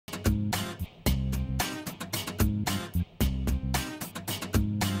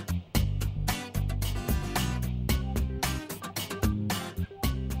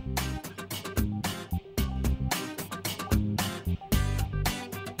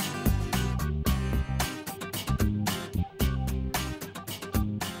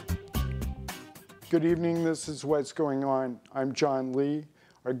Good evening, this is What's Going On. I'm John Lee.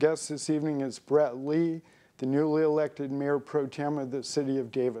 Our guest this evening is Brett Lee, the newly elected Mayor Pro-Tem of the City of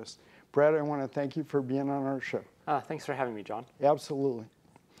Davis. Brett, I want to thank you for being on our show. Thanks for having me, John. Absolutely.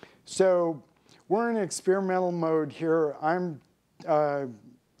 So we're in experimental mode here. I've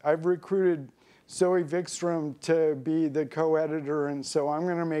recruited Zoë Vikstrom to be the co-editor, and so I'm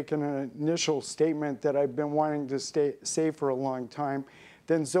going to make an initial statement that I've been wanting to say for a long time.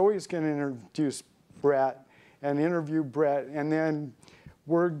 Then Zoe's going to introduce Brett and interview Brett, and then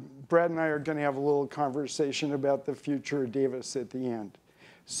Brett and I are going to have a little conversation about the future of Davis at the end.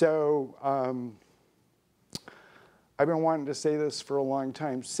 So I've been wanting to say this for a long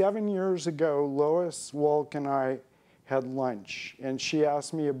time. 7 years ago, Lois Wolk and I had lunch, and she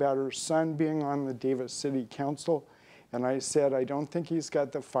asked me about her son being on the Davis City Council, and I said, I don't think he's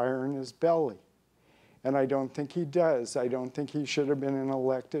got the fire in his belly, and I don't think he does. I don't think he should have been in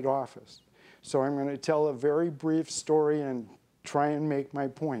elected office. So I'm going to tell a very brief story and try and make my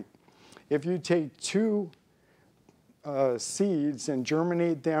point. If you take two seeds and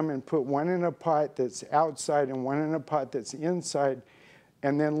germinate them and put one in a pot that's outside and one in a pot that's inside,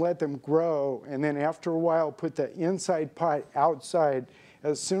 and then let them grow, and then after a while put the inside pot outside,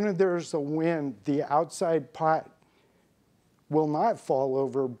 as soon as there's a wind, the outside pot will not fall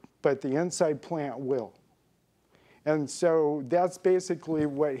over, but the inside plant will. And so that's basically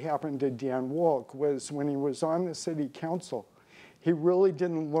what happened to Dan Wolk. Was when he was on the city council, he really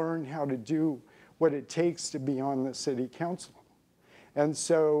didn't learn how to do what it takes to be on the city council. And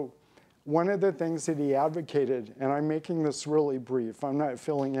so one of the things that he advocated, and I'm making this really brief, I'm not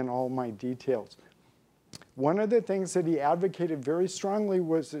filling in all my details. One of the things that he advocated very strongly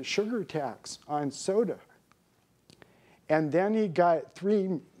was a sugar tax on soda. And then he got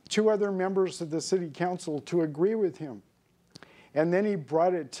two other members of the city council to agree with him. And then he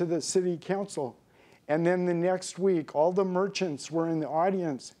brought it to the city council. And then the next week, all the merchants were in the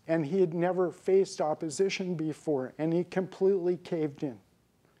audience, and he had never faced opposition before, and he completely caved in.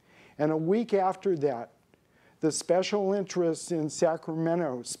 And a week after that, the special interests in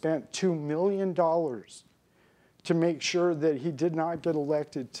Sacramento spent $2 million to make sure that he did not get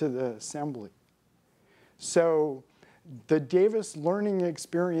elected to the assembly. So the Davis learning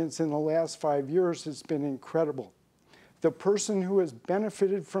experience in the last 5 years has been incredible. The person who has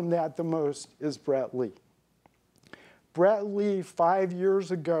benefited from that the most is Brett Lee. Brett Lee, 5 years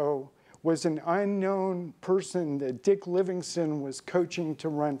ago, was an unknown person that Dick Livingston was coaching to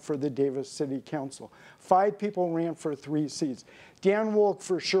run for the Davis City Council. 5 people ran for 3 seats. Dan Wolk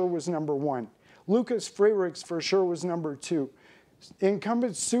for sure was number 1. Lucas Freyricks for sure was number 2.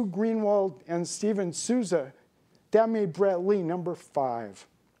 Incumbents Sue Greenwald and Steven Souza, that made Brett Lee number 5.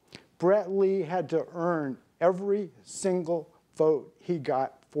 Brett Lee had to earn every single vote he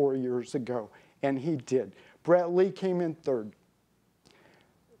got 4 years ago, and he did. Brett Lee came in 3rd.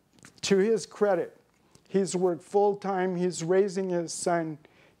 To his credit, he's worked full-time, he's raising his son,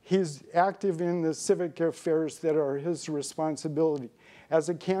 he's active in the civic affairs that are his responsibility. As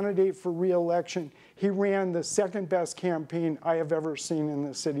a candidate for re-election, he ran the second best campaign I have ever seen in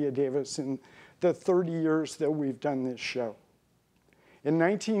the city of Davis in the 30 years that we've done this show. In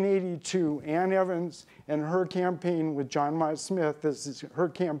 1982, Ann Evans and her campaign with John Ma Smith as her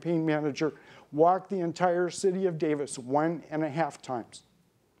campaign manager walked the entire city of Davis 1.5 times.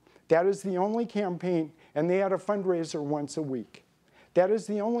 That is the only campaign, and they had a fundraiser once a week. That is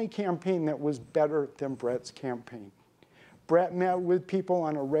the only campaign that was better than Brett's campaign. Brett met with people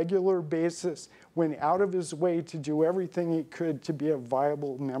on a regular basis, went out of his way to do everything he could to be a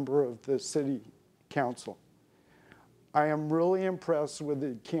viable member of the city council. I am really impressed with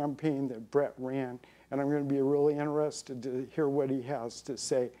the campaign that Brett ran, and I'm going to be really interested to hear what he has to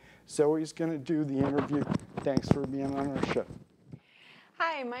say. So he's going to do the interview. Thanks for being on our show.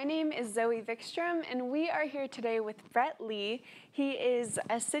 Hi, my name is Zoë Vikstrom, and we are here today with Brett Lee. He is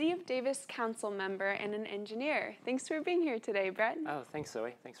a City of Davis council member and an engineer. Thanks for being here today, Brett. Oh, thanks,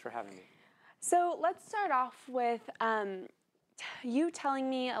 Zoe. Thanks for having me. So let's start off with you telling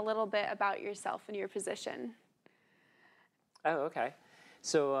me a little bit about yourself and your position. Oh, okay.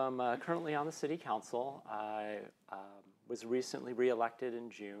 So I'm currently on the city council. I was recently re-elected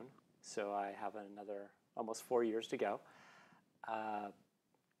in June, so I have another almost 4 years to go.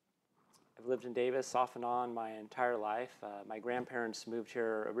 I've lived in Davis off and on my entire life. My grandparents moved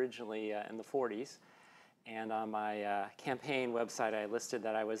here originally in the 40s, and on my campaign website I listed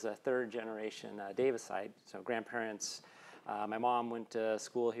that I was a 3rd generation Davisite. So grandparents, my mom went to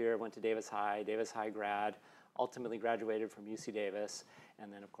school here, went to Davis High grad, ultimately graduated from UC Davis,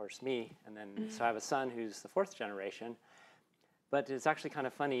 and then of course me, and then so I have a son who's the 4th generation. But it's actually kind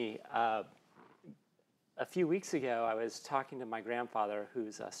of funny, a few weeks ago, I was talking to my grandfather,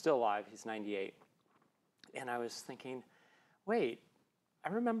 who's still alive. He's 98. And I was thinking, wait, I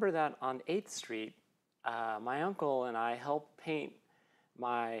remember that on 8th Street, my uncle and I helped paint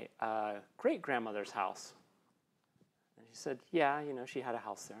my great-grandmother's house. And he said, yeah, you know, she had a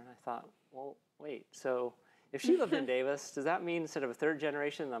house there. And I thought, well, wait, so if she lived in Davis, does that mean instead of a 3rd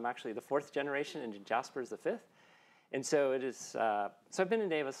generation, I'm actually the 4th generation and Jasper's the 5th? And so it is, so I've been in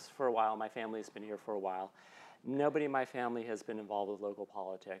Davis for a while. My family's been here for a while. Nobody in my family has been involved with local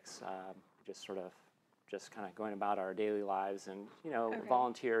politics, just kind of going about our daily lives and, you know,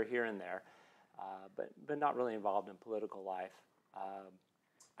 volunteer here and there, but not really involved in political life.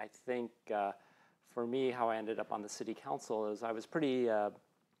 I think for me, how I ended up on the city council is I was pretty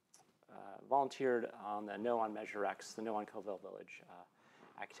volunteered on the No on Measure X, the No on Covell Village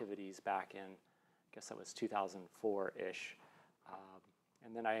activities back in, I guess that was 2004-ish.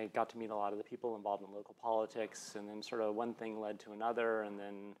 And then I got to meet a lot of the people involved in local politics, and then sort of one thing led to another, and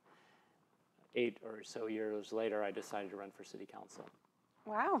then 8 or so years later, I decided to run for city council.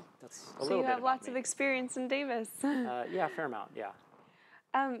 Wow. That's a so little you bit have about lots me. of experience in Davis. Yeah, a fair amount, yeah.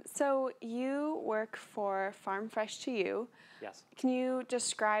 So you work for Farm Fresh to You. Yes. Can you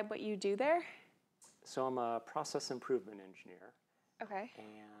describe what you do there? So I'm a process improvement engineer. Okay.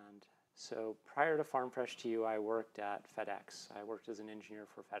 And so prior to Farm Fresh to You, I worked at FedEx. I worked as an engineer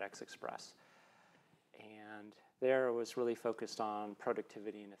for FedEx Express. And there I was really focused on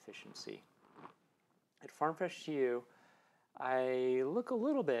productivity and efficiency. At Farm Fresh to You, I look a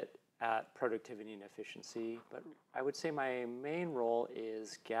little bit at productivity and efficiency, but I would say my main role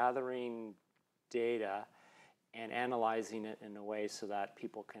is gathering data and analyzing it in a way so that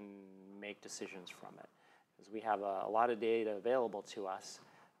people can make decisions from it. Because we have a lot of data available to us,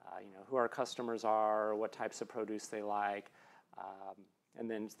 you know, who our customers are, what types of produce they like, and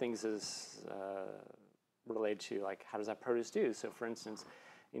then things as related to, like, how does that produce do? So for instance,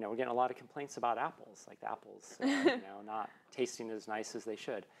 you know, we're getting a lot of complaints about apples, like the apples, you know, not tasting as nice as they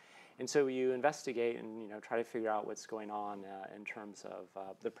should. And so you investigate and, you know, try to figure out what's going on in terms of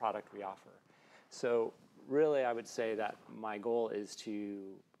the product we offer. So really, I would say that my goal is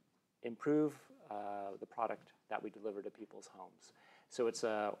to improve the product that we deliver to people's homes. So it's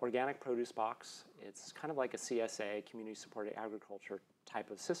an organic produce box. It's kind of like a CSA, Community Supported Agriculture type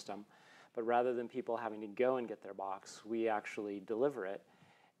of system. But rather than people having to go and get their box, we actually deliver it.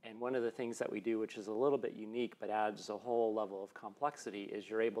 And one of the things that we do, which is a little bit unique but adds a whole level of complexity, is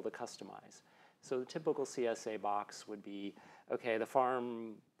you're able to customize. So the typical CSA box would be, okay, the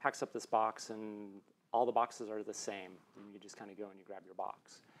farm packs up this box and all the boxes are the same. And you just kind of go and you grab your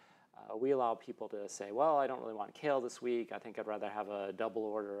box. We allow people to say, well, I don't really want kale this week. I think I'd rather have a double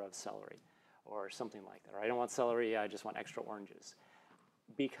order of celery or something like that. Or I don't want celery, I just want extra oranges.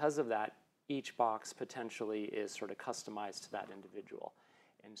 Because of that, each box potentially is sort of customized to that individual.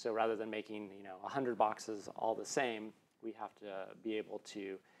 And so rather than making, you know, 100 boxes all the same, we have to be able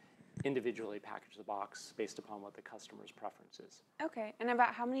to individually package the box based upon what the customer's preference is. Okay. And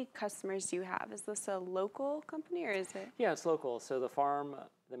about how many customers do you have? Is this a local company or is it? Yeah, it's local. So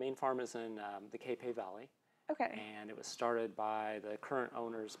the main farm is in the Capay Valley. Okay. And it was started by the current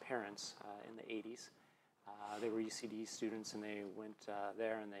owner's parents in the 80s. They were UCD students, and they went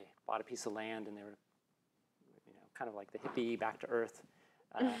there and they bought a piece of land, and they were, you know, kind of like the hippie back to earth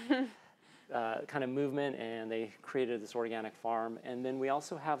kind of movement, and they created this organic farm. And then we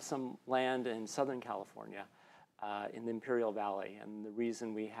also have some land in Southern California in the Imperial Valley. And the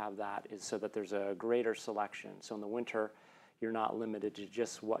reason we have that is so that there's a greater selection. So in the winter, you're not limited to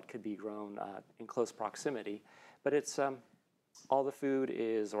just what could be grown in close proximity, but it's all the food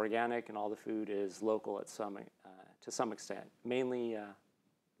is organic and all the food is local at to some extent, mainly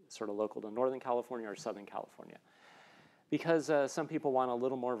sort of local to Northern California or Southern California. Because some people want a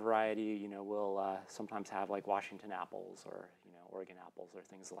little more variety, you know, we'll sometimes have like Washington apples or, you know, Oregon apples or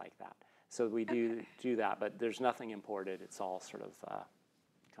things like that. So we do that, but there's nothing imported. It's all sort of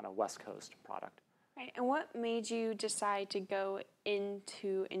kind of West Coast product. Right. And what made you decide to go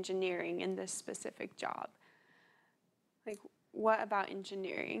into engineering in this specific job? Like, what about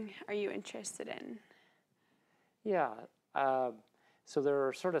engineering are you interested in? Yeah. So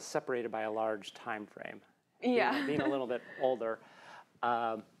they're sort of separated by a large time frame. Yeah. Being a little bit older.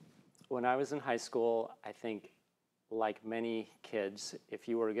 When I was in high school, I think, like many kids, if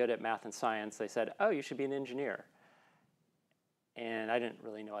you were good at math and science, they said, oh, you should be an engineer. And I didn't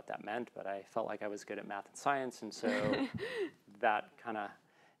really know what that meant, but I felt like I was good at math and science, and so that kind of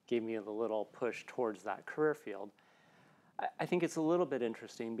gave me a little push towards that career field. I think it's a little bit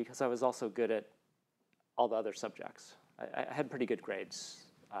interesting because I was also good at all the other subjects. I had pretty good grades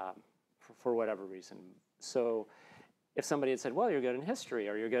for whatever reason. So if somebody had said, well, you're good in history,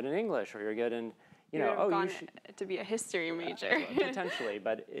 or you're good in English, or you're good in, you know, oh, you should to be a history major. Potentially,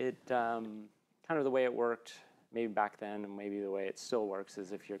 but it kind of the way it worked maybe back then, and maybe the way it still works,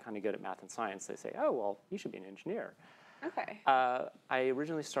 is if you're kind of good at math and science, they say, oh, well, you should be an engineer. Okay. I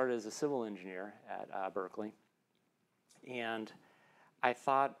originally started as a civil engineer at Berkeley, and I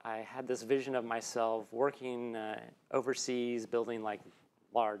thought I had this vision of myself working overseas, building like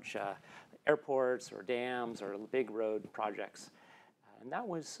large airports or dams or big road projects. And that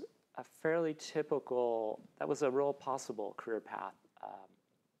was a fairly typical, that was a real possible career path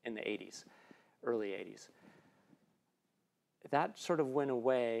in the 80s, early 80s. That sort of went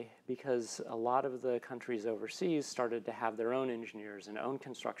away because a lot of the countries overseas started to have their own engineers and own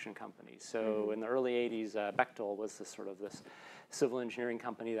construction companies. So in the early 80s, Bechtel was this sort of this civil engineering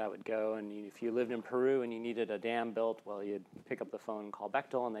company that would go, and if you lived in Peru and you needed a dam built, well, you'd pick up the phone and call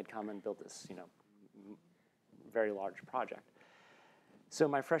Bechtel, and they'd come and build this, very large project. So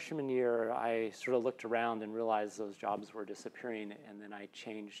my freshman year, I sort of looked around and realized those jobs were disappearing, and then I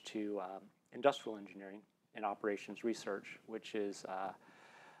changed to industrial engineering and operations research, which is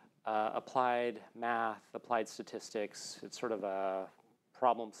applied math, applied statistics. It's sort of a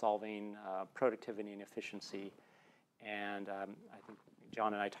problem solving, productivity and efficiency. And I think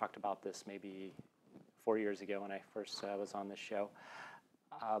John and I talked about this maybe 4 years ago when I first was on this show.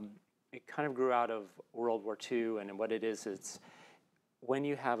 It kind of grew out of World War II, and what it is, it's when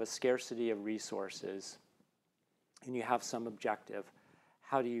you have a scarcity of resources and you have some objective,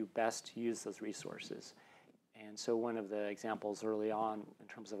 how do you best use those resources? And so one of the examples early on in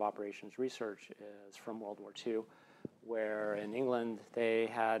terms of operations research is from World War II, where in England they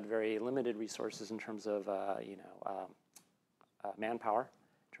had very limited resources in terms of manpower,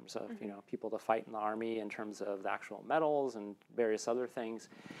 in terms of people to fight in the army, in terms of the actual metals and various other things.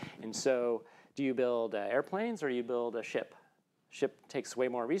 And so do you build airplanes or you build a ship? Ship takes way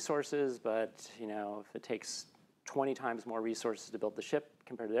more resources, but if it takes 20 times more resources to build the ship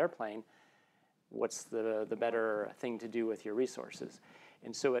compared to the airplane, what's the better thing to do with your resources?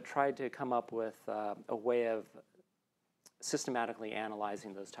 And so it tried to come up with a way of systematically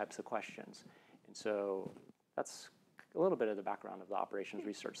analyzing those types of questions. And so that's a little bit of the background of the operations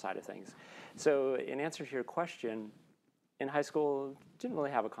research side of things. So in answer to your question, in high school, didn't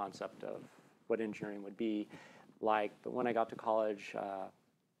really have a concept of what engineering would be like, but when I got to college,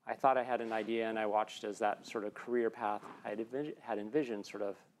 I thought I had an idea, and I watched as that sort of career path I had envisioned sort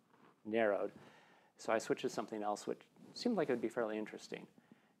of narrowed. So I switched to something else, which seemed like it would be fairly interesting,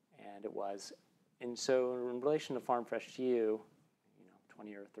 and it was. And so in relation to Farm Fresh to You,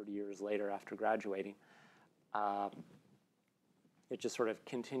 20 or 30 years later after graduating, it just sort of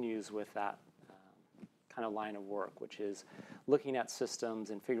continues with that kind of line of work, which is looking at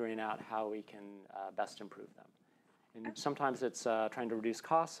systems and figuring out how we can best improve them. And sometimes it's trying to reduce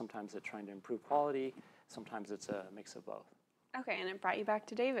costs, sometimes it's trying to improve quality, sometimes it's a mix of both. Okay, and it brought you back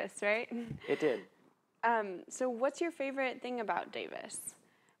to Davis, right? It did. So what's your favorite thing about Davis?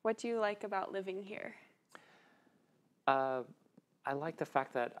 What do you like about living here? I like the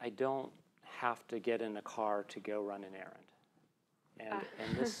fact that I don't have to get in a car to go run an errand.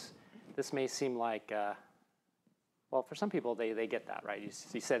 And this may seem like, well, for some people, they get that, right? You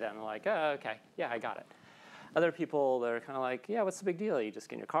say that and they're like, oh, okay, yeah, I got it. Other people, they're kind of like, yeah, what's the big deal? You just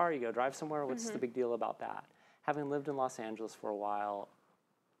get in your car, you go drive somewhere. What's the big deal about that? Having lived in Los Angeles for a while,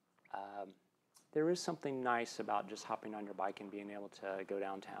 there is something nice about just hopping on your bike and being able to go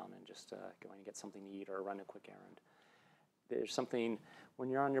downtown and just go and get something to eat or run a quick errand. There's something, when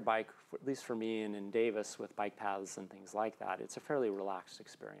you're on your bike, at least for me and in Davis with bike paths and things like that, it's a fairly relaxed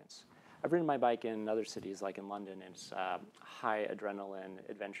experience. I've ridden my bike in other cities, like in London, and it's high adrenaline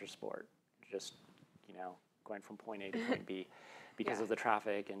adventure sport. Just, going from point A to point B because of the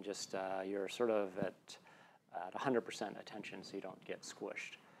traffic, and just you're sort of at 100% attention so you don't get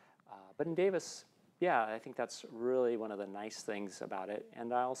squished. But in Davis, yeah, I think that's really one of the nice things about it,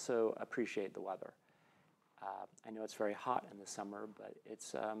 and I also appreciate the weather. I know it's very hot in the summer, but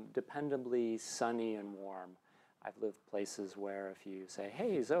it's dependably sunny and warm. I've lived places where if you say,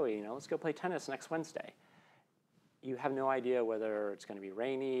 hey, Zoe, let's go play tennis next Wednesday, you have no idea whether it's going to be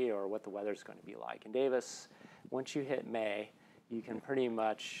rainy or what the weather's going to be like. In Davis, once you hit May, you can pretty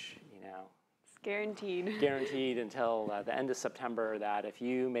much, It's guaranteed. Guaranteed until the end of September that if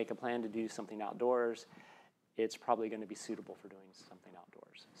you make a plan to do something outdoors, it's probably going to be suitable for doing something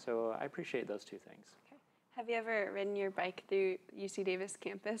outdoors. So I appreciate those two things. Okay. Have you ever ridden your bike through UC Davis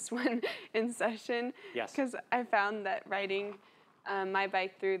campus when in session? Yes. Because I found that riding my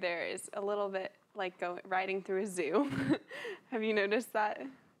bike through there is a little bit like riding through a zoo. Have you noticed that?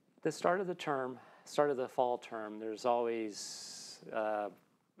 The start of the term, start of the fall term, there's always a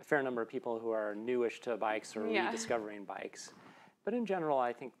fair number of people who are newish to bikes or rediscovering bikes. But in general,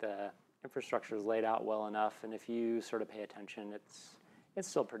 I think the infrastructure is laid out well enough, and if you sort of pay attention, it's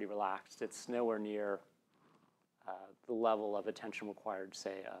still pretty relaxed. It's nowhere near the level of attention required,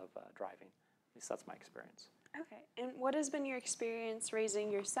 say, of driving. At least that's my experience. Okay. And what has been your experience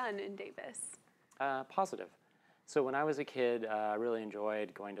raising your son in Davis? Positive. So when I was a kid, I really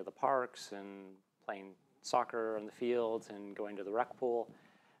enjoyed going to the parks and playing soccer on the fields and going to the rec pool.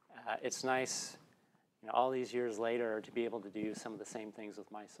 It's nice, all these years later, to be able to do some of the same things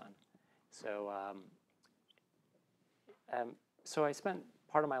with my son. So, so I spent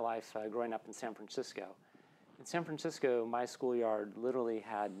part of my life growing up in San Francisco. In San Francisco, my schoolyard literally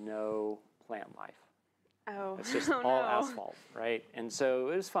had no plant life. Oh, it's just all asphalt, right? And so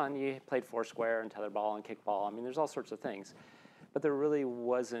it was fun. You played foursquare and tetherball and kickball. I mean, there's all sorts of things. But there really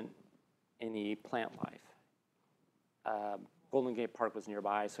wasn't any plant life. Golden Gate Park was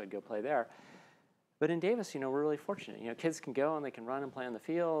nearby, so I'd go play there. But in Davis, we're really fortunate. Kids can go and they can run and play on the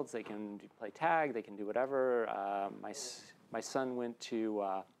fields. They can play tag. They can do whatever. My son went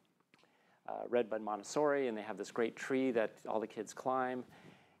to Redbud Montessori, and they have this great tree that all the kids climb.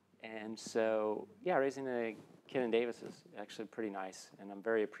 And so, yeah, raising a kid in Davis is actually pretty nice, and I'm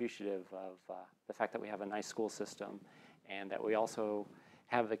very appreciative of the fact that we have a nice school system and that we also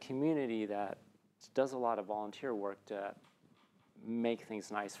have a community that does a lot of volunteer work to make things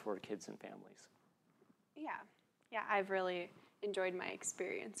nice for kids and families. Yeah, I've really enjoyed my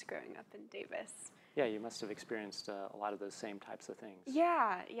experience growing up in Davis. Yeah, you must have experienced a lot of those same types of things.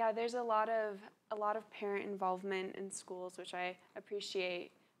 Yeah, there's a lot of parent involvement in schools, which I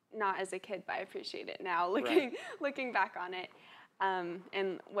appreciate. Not as a kid, but I appreciate it now, looking back on it.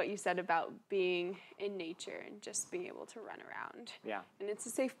 And what you said about being in nature and just being able to run around. Yeah. And it's a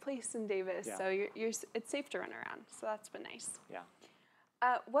safe place in Davis, so it's safe to run around. So that's been nice. Yeah.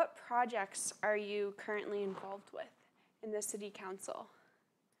 What projects are you currently involved with in the city council?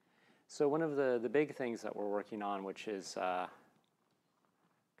 So one of the big things that we're working on, which is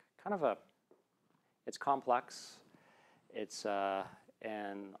it's complex. It's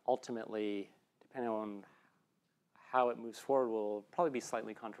and ultimately, depending on how it moves forward, will probably be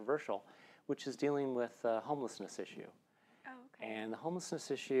slightly controversial, which is dealing with the homelessness issue. Oh, okay. And the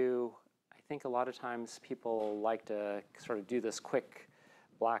homelessness issue, I think a lot of times people like to sort of do this quick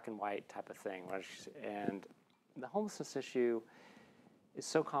black and white type of thing. And the homelessness issue is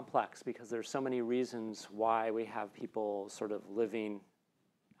so complex because there's so many reasons why we have people sort of living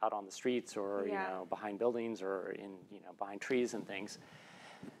out on the streets or behind buildings or in behind trees and things.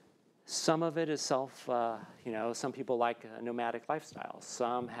 Some of it is some people like a nomadic lifestyle.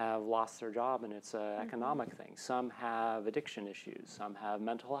 Some have lost their job and it's an economic thing. Some have addiction issues. Some have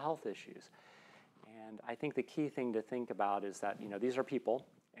mental health issues. And I think the key thing to think about is that these are people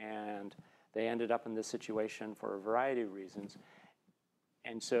and they ended up in this situation for a variety of reasons.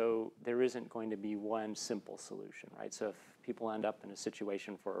 And so there isn't going to be one simple solution, right? So if people end up in a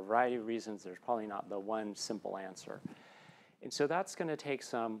situation for a variety of reasons, there's probably not the one simple answer. And so that's going to take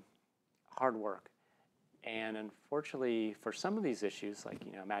some hard work. And unfortunately, for some of these issues, like,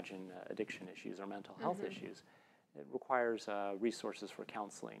 imagine addiction issues or mental health issues, it requires resources for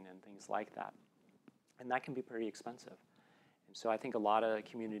counseling and things like that. And that can be pretty expensive. And so I think a lot of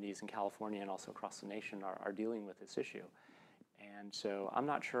communities in California and also across the nation are dealing with this issue. And so I'm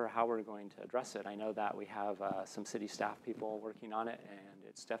not sure how we're going to address it. I know that we have some city staff people working on it, and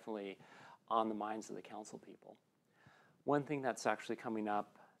it's definitely on the minds of the council people. One thing that's actually coming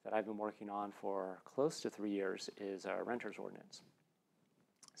up that I've been working on for close to 3 years is a renter's ordinance.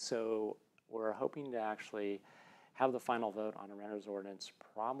 So we're hoping to actually have the final vote on a renter's ordinance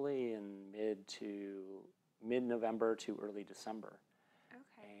probably in mid-November to early December.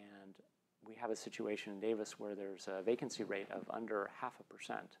 Okay. And we have a situation in Davis where there's a vacancy rate of under 0.5%.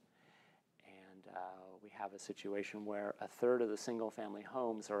 And we have a situation where a third of the single-family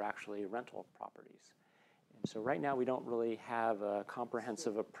homes are actually rental properties. And so right now we don't really have a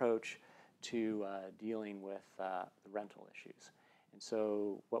comprehensive approach to dealing with the rental issues. And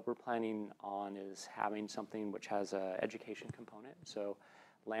so what we're planning on is having something which has an education component. So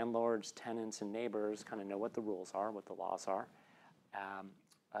landlords, tenants, and neighbors kind of know what the rules are, what the laws are.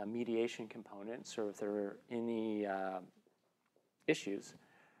 A mediation component, so if there are any issues,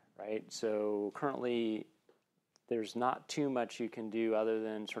 right? So currently there's not too much you can do other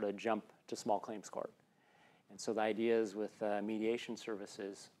than sort of jump to small claims court. And so the idea is with mediation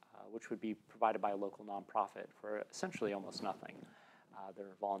services, which would be provided by a local nonprofit for essentially almost nothing. There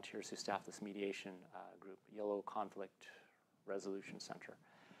are volunteers who staff this mediation group, Yellow Conflict Resolution Center.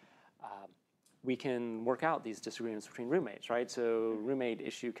 we can work out these disagreements between roommates, right? So roommate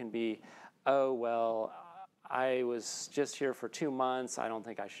issue can be, oh, well, I was just here for 2 months. I don't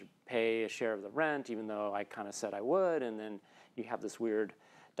think I should pay a share of the rent, even though I kind of said I would. And then you have this weird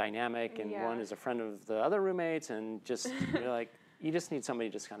dynamic, and one is a friend of the other roommates, and just you're like, you just need somebody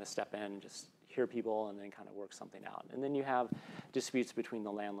to just kind of step in and just hear people and then kind of work something out. And then you have disputes between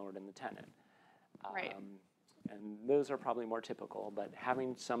the landlord and the tenant. Right. And those are probably more typical, but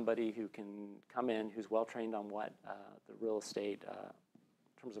having somebody who can come in, who's well-trained on what the real estate,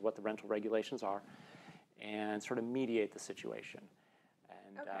 in terms of what the rental regulations are, and sort of mediate the situation.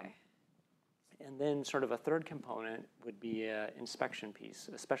 And, and then sort of a third component would be an inspection piece,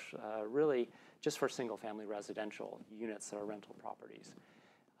 especially really just for single-family residential units that are rental properties.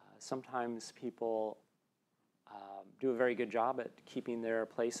 Sometimes people do a very good job at keeping their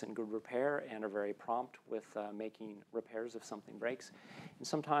place in good repair and are very prompt with making repairs if something breaks, and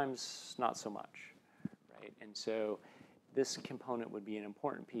sometimes not so much, right? And so this component would be an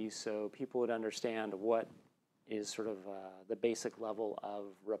important piece, so people would understand what is sort of the basic level of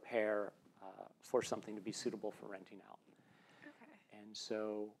repair for something to be suitable for renting out. Okay. And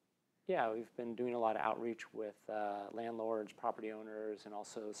so, yeah, we've been doing a lot of outreach with landlords, property owners, and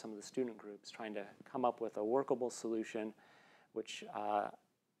also some of the student groups, trying to come up with a workable solution which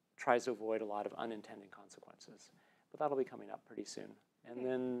tries to avoid a lot of unintended consequences. But that'll be coming up pretty soon. And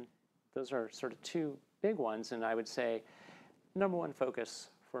then those are sort of two big ones, and I would say number one focus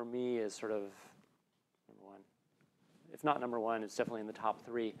for me is sort of, number one, if not number one, it's definitely in the top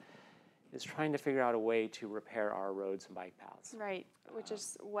three, is trying to figure out a way to repair our roads and bike paths. Right, which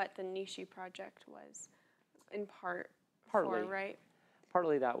is what the Nishi project was in part Partly, for, right?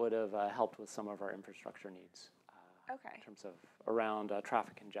 Partly that would have helped with some of our infrastructure needs. In terms of around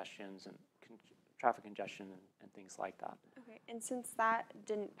traffic congestions and traffic congestion and things like that. Okay, and since that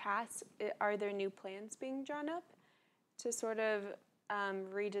didn't pass, are there new plans being drawn up to sort of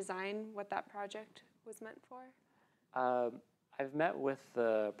redesign what that project was meant for? I've met with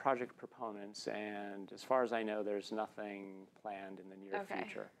the project proponents, and as far as I know, there's nothing planned in the near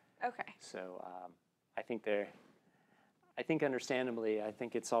future. Okay. So I think understandably, I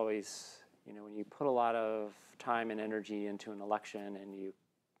think it's always, you know, when you put a lot of time and energy into an election and you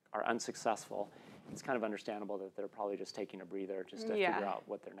are unsuccessful, it's kind of understandable that they're probably just taking a breather just to figure out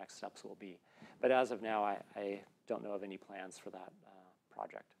what their next steps will be. But as of now, I don't know of any plans for that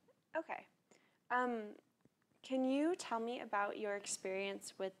project. Okay. Can you tell me about your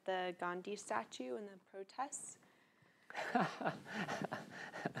experience with the Gandhi statue and the protests?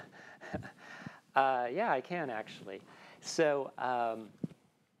 Yeah, I can actually. So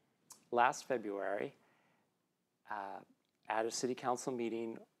last February, at a city council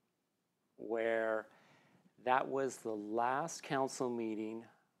meeting where that was the last council meeting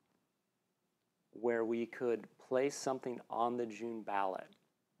where we could place something on the June ballot.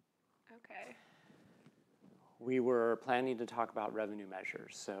 Okay. We were planning to talk about revenue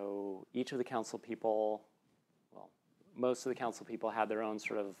measures. So each of the council people, well, most of the council people had their own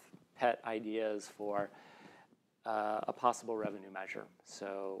sort of pet ideas for a possible revenue measure.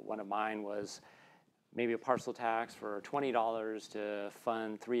 So one of mine was maybe a parcel tax for $20 to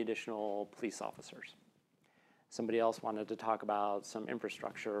fund 3 additional police officers. Somebody else wanted to talk about some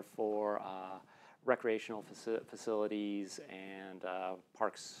infrastructure for recreational facilities and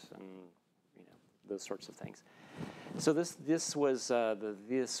parks and those sorts of things. So this was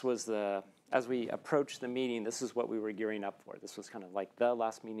the as we approached the meeting, this is what we were gearing up for. This was kind of like the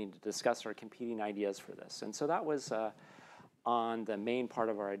last meeting to discuss our competing ideas for this. And so that was on the main part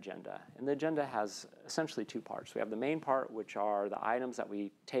of our agenda. And the agenda has essentially 2 parts. We have the main part, which are the items that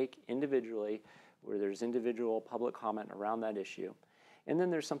we take individually, where there's individual public comment around that issue. And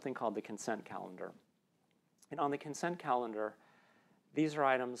then there's something called the consent calendar. And on the consent calendar, these are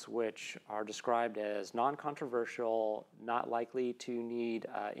items which are described as non-controversial, not likely to need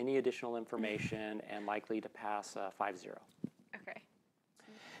any additional information, and likely to pass 5-0. Okay.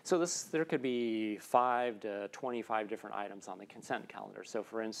 So there could be 5 to 25 different items on the consent calendar. So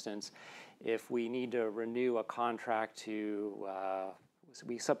for instance, if we need to renew a contract to,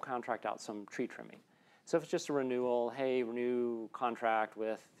 we subcontract out some tree trimming. So if it's just a renewal, hey, renew contract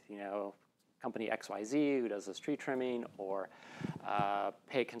with, company XYZ who does this tree trimming, or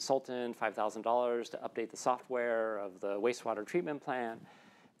pay a consultant $5,000 to update the software of the wastewater treatment plant.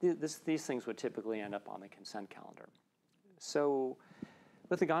 These things would typically end up on the consent calendar. So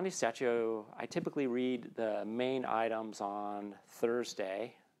with the Gandhi statue, I typically read the main items on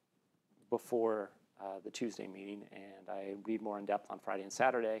Thursday before the Tuesday meeting, and I read more in depth on Friday and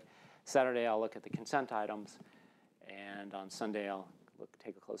Saturday. Saturday I'll look at the consent items, and on Sunday I'll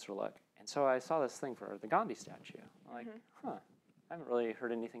take a closer look. And so I saw this thing for the Gandhi statue. I'm like, I haven't really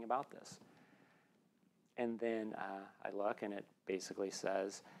heard anything about this. And then I look, and it basically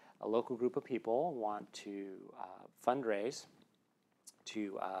says a local group of people want to fundraise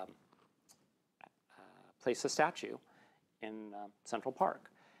to place a statue in Central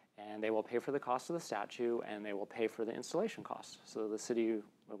Park. And they will pay for the cost of the statue, and they will pay for the installation cost. So the city, it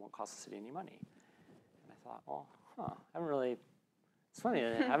won't cost the city any money. And I thought, well, I haven't really, it's funny,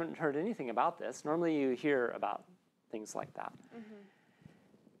 I haven't heard anything about this. Normally you hear about things like that.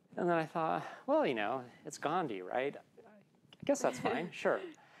 And then I thought, well, you know, it's Gandhi, right? I guess that's fine, sure.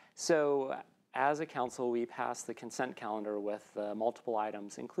 So as a council, we passed the consent calendar with multiple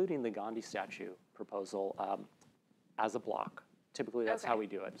items, including the Gandhi statue proposal as a block. Typically, that's how we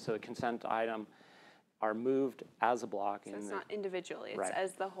do it. So the consent item are moved as a block. So it's not individually, it's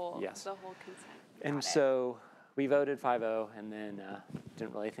as the whole, the whole consent. And so we voted 5-0, and then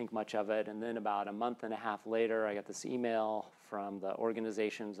didn't really think much of it. And then about a month and a half later, I got this email from the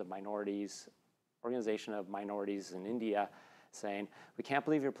Organization of Minorities in India saying, we can't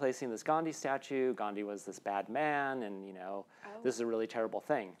believe you're placing this Gandhi statue. Gandhi was this bad man, and you know, this is a really terrible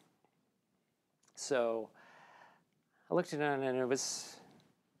thing. So I looked at it, and it was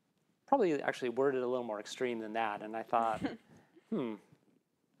probably actually worded a little more extreme than that. And I thought, oh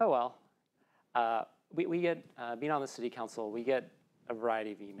well. We get, being on the city council, we get a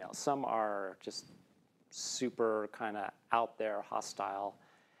variety of emails. Some are just super kind of out there, hostile.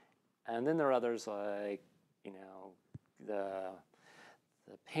 And then there are others like, you know, the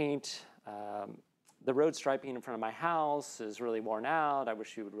paint, the road striping in front of my house is really worn out. I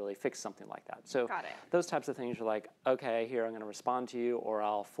wish you would really fix something like that. So those types of things are like, okay, here, I'm going to respond to you, or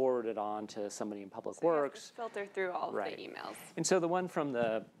I'll forward it on to somebody in Public Works. You have to filter through all of the emails. And so the one from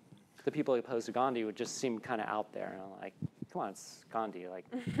the people opposed to Gandhi would just seem kind of out there. And I'm like, come on, it's Gandhi. Like,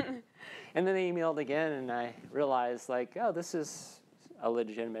 and then they emailed again, and I realized, like, oh, this is a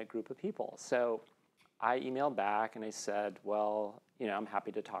legitimate group of people. So I emailed back, and I said, well, you know, I'm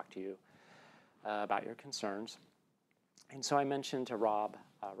happy to talk to you about your concerns. And so I mentioned to Rob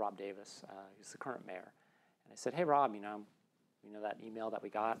Davis, who's the current mayor, and I said, hey, Rob, you know that email that we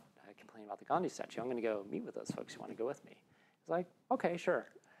got complaining about the Gandhi statue? I'm going to go meet with those folks. You want to go with me? He's like, okay, sure.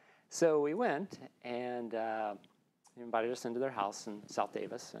 So we went, and they invited us into their house in South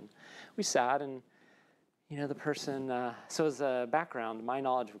Davis, and we sat, and you know, the person, so as a background, my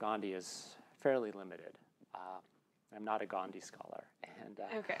knowledge of Gandhi is fairly limited. I'm not a Gandhi scholar, and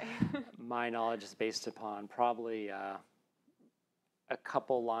my knowledge is based upon probably a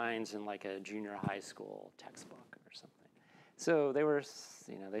couple lines in like a junior high school textbook or something. So they were,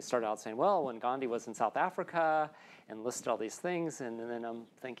 you know, they started out saying, well, when Gandhi was in South Africa, and listed all these things, and then I'm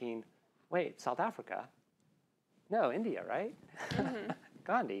thinking, wait, South Africa? No, India, right?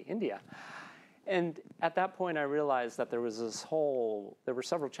 Gandhi, India. And at that point, I realized that there were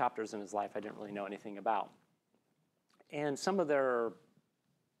several chapters in his life I didn't really know anything about. And some of their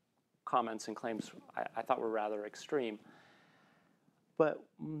comments and claims I thought were rather extreme. But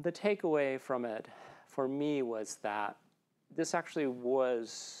the takeaway from it, for me, was that this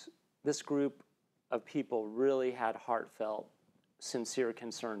group of people really had heartfelt, sincere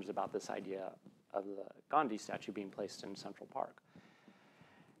concerns about this idea of the Gandhi statue being placed in Central Park.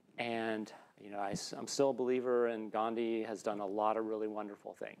 And you know, I'm still a believer, and Gandhi has done a lot of really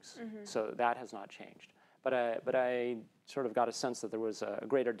wonderful things. So that has not changed. But I sort of got a sense that there was a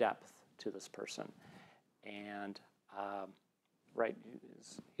greater depth to this person. And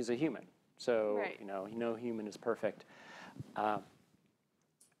he's a human. So you know, no human is perfect.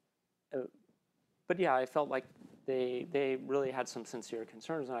 But yeah, I felt like they really had some sincere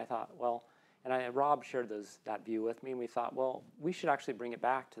concerns, and I thought, well, and Rob shared that view with me, and we thought, well, we should actually bring it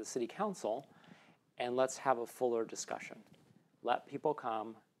back to the city council, and let's have a fuller discussion. Let people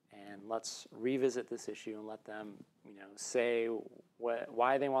come, and let's revisit this issue, and let them, you know, say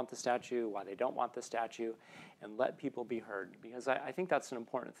why they want the statue, why they don't want the statue, and let people be heard. Because I think that's an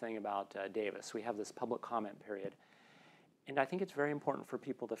important thing about Davis. We have this public comment period. And I think it's very important for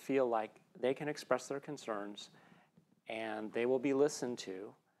people to feel like they can express their concerns and they will be listened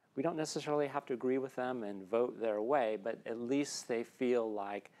to. We don't necessarily have to agree with them and vote their way, but at least they feel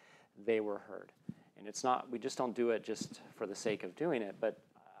like they were heard. And it's not, we just don't do it just for the sake of doing it, but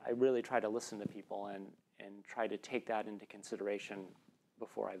I really try to listen to people and try to take that into consideration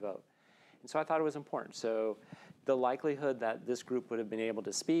before I vote. And so I thought it was important. So the likelihood that this group would have been able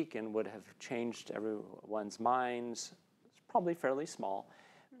to speak and would have changed everyone's minds is probably fairly small,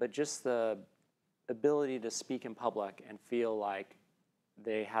 but just the ability to speak in public and feel like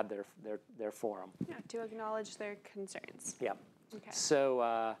they had their forum. Yeah, to acknowledge their concerns. Yeah. Okay.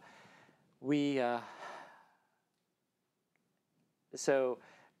 So we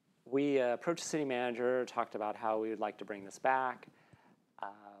approached the city manager, talked about how we would like to bring this back.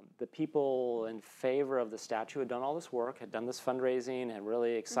 The people in favor of the statue had done all this work, had done this fundraising, and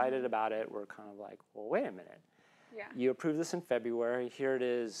really excited about it. We're kind of like, well, wait a minute. Yeah. You approved this in February. Here it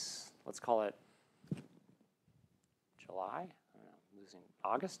is. Let's call it July. I don't know. I'm losing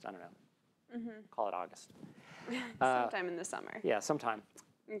August. I don't know. Call it August. Sometime in the summer. Yeah, sometime.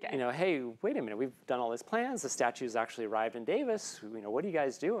 Okay. You know, hey, wait a minute. We've done all these plans. The statue's actually arrived in Davis. You know, what are you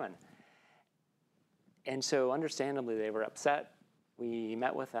guys doing? And so, understandably, they were upset. We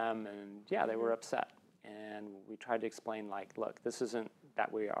met with them, and yeah, they were upset. And we tried to explain, like, look, this isn't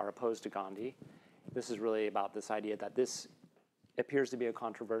that we are opposed to Gandhi. This is really about this idea that this appears to be a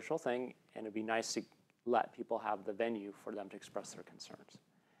controversial thing, and it'd be nice to let people have the venue for them to express their concerns.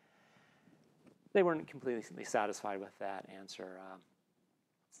 They weren't completely satisfied with that answer.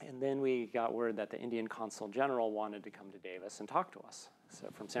 And then we got word that the Indian Consul General wanted to come to Davis and talk to us. So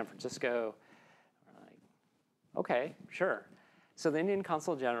from San Francisco, we're like, okay, sure. So the Indian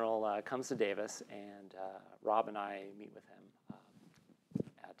Consul General comes to Davis, and Rob and I meet with him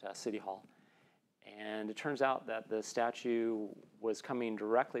at City Hall. And it turns out that the statue was coming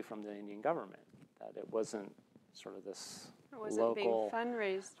directly from the Indian government, that it wasn't sort of this local being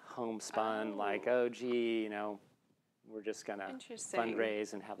fundraised. homespun, like, oh, gee, you know, we're just going to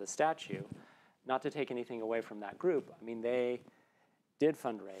fundraise and have the statue. Not to take anything away from that group. I mean, they did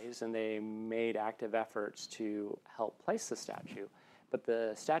fundraise, and they made active efforts to help place the statue. But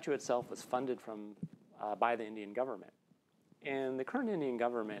the statue itself was funded from by the Indian government. And the current Indian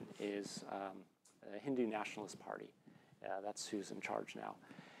government is a Hindu Nationalist Party. That's who's in charge now.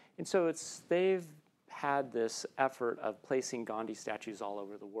 And so they've had this effort of placing Gandhi statues all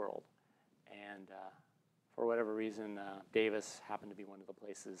over the world. And for whatever reason, Davis happened to be one of the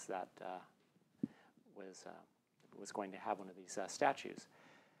places that was going to have one of these statues.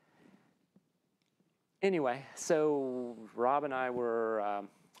 Anyway, so Rob and I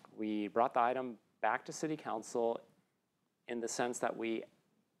we brought the item back to City Council in the sense that the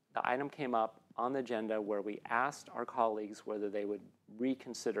item came up on the agenda where we asked our colleagues whether they would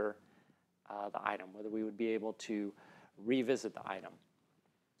reconsider the item, whether we would be able to revisit the item.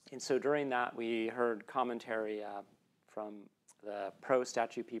 And so during that, we heard commentary from the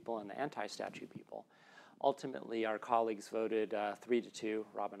pro-statue people and the anti-statue people. Ultimately, our colleagues voted 3-2,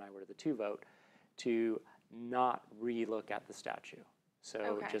 Rob and I were the 2 vote, to not re-look at the statue.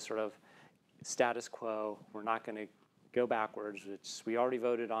 So just sort of status quo, we're not going to go backwards. We already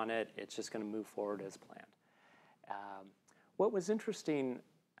voted on it. It's just going to move forward as planned. What was interesting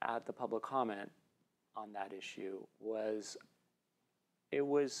at the public comment on that issue was it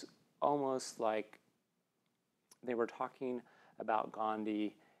was almost like they were talking about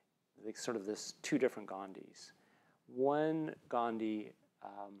Gandhi, like sort of this 2 different Gandhis. One Gandhi,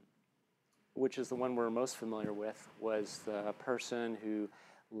 which is the one we're most familiar with, was the person who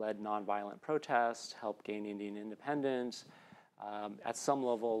led nonviolent protests, helped gain Indian independence, at some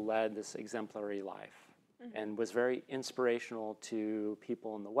level led this exemplary life, and was very inspirational to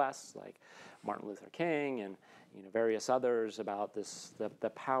people in the West, like Martin Luther King and various others, about the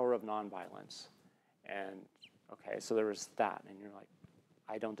power of nonviolence. And okay, so there was that, and you're like,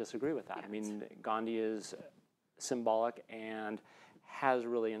 I don't disagree with that. Yes. I mean, Gandhi is symbolic and has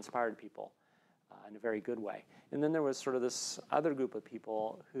really inspired people in a very good way. And then there was sort of this other group of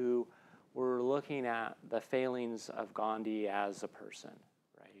people who were looking at the failings of Gandhi as a person,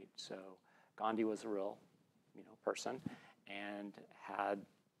 right? So Gandhi was a real, person and had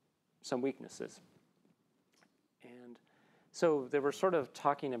some weaknesses. And so they were sort of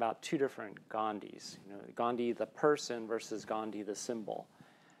talking about 2 different Gandhis, Gandhi the person versus Gandhi the symbol.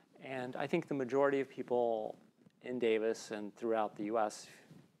 And I think the majority of people in Davis and throughout the US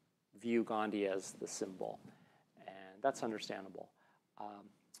view Gandhi as the symbol, and that's understandable.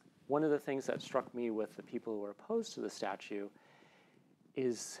 One of the things that struck me with the people who were opposed to the statue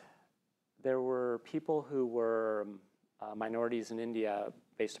is there were people who were minorities in India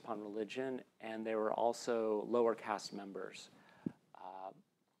based upon religion, and there were also lower caste members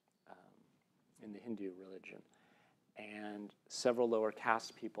in the Hindu religion. And several lower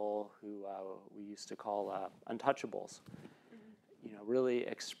caste people who we used to call untouchables, really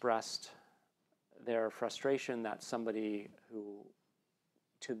expressed their frustration that somebody who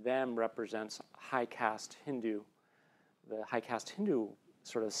to them represents high caste Hindu, the high caste Hindu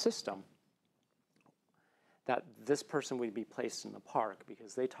sort of system, that this person would be placed in the park,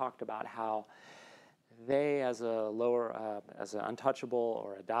 because they talked about how they, as as an untouchable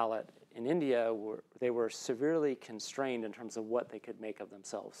or a Dalit in India, they were severely constrained in terms of what they could make of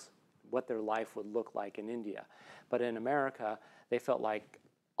themselves what their life would look like in India. But in America, they felt like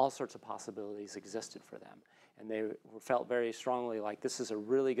all sorts of possibilities existed for them. And they felt very strongly like this is a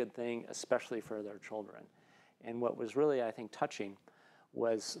really good thing, especially for their children. And what was really, I think, touching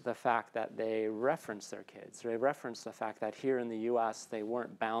was the fact that they referenced their kids. They referenced the fact that here in the US, they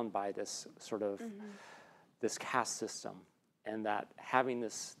weren't bound by this sort of this caste system, and that having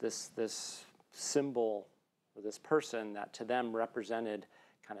this symbol, or this person that to them represented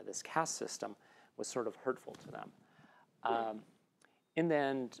kind of this caste system was sort of hurtful to them. In the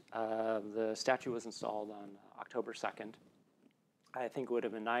end, the statue was installed on October 2nd. I think it would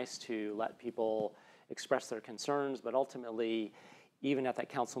have been nice to let people express their concerns, but ultimately, even at that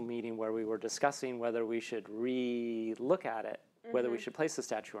council meeting where we were discussing whether we should re-look at it, whether we should place the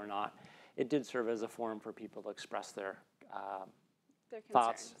statue or not, it did serve as a forum for people to express their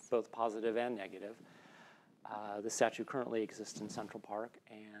thoughts, both positive and negative. The statue currently exists in Central Park,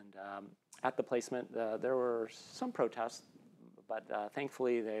 and at the placement, there were some protests, but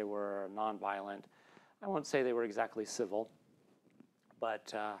thankfully they were nonviolent. I won't say they were exactly civil,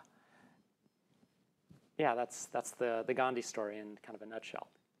 but yeah, that's the Gandhi story in kind of a nutshell.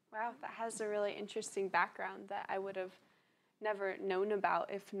 Wow, that has a really interesting background that I would have never known about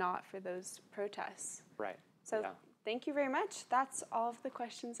if not for those protests. Right. So yeah. Thank you very much. That's all of the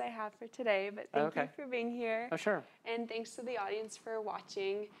questions I have for today, but thank you for being here. Oh, sure. And thanks to the audience for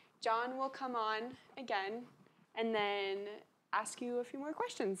watching. John will come on again and then ask you a few more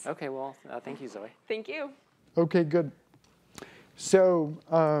questions. Okay, well, thank you, Zoe. Thank you. Okay, good. So,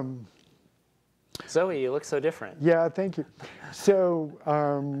 Zoe, you look so different. yeah, thank you. So,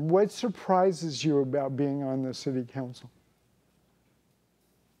 what surprises you about being on the city council?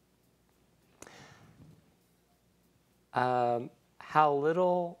 How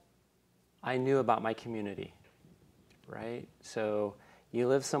little I knew about my community, right? So you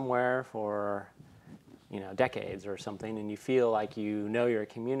live somewhere for, decades or something, and you feel like you know your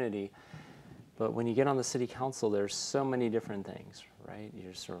community. But when you get on the city council, there's so many different things, right?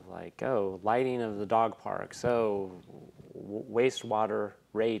 You're sort of like, oh, lighting of the dog park, so wastewater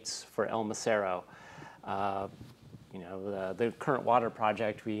rates for El Macero. The current water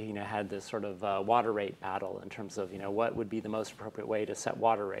project, we had this sort of water rate battle in terms of what would be the most appropriate way to set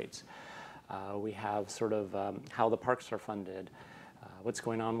water rates. We have sort of how the parks are funded, what's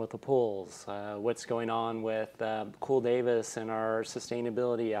going on with the pools, what's going on with Cool Davis and our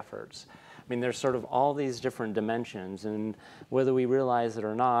sustainability efforts. I mean, there's sort of all these different dimensions, and whether we realize it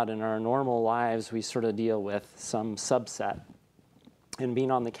or not, in our normal lives, we sort of deal with some subset. And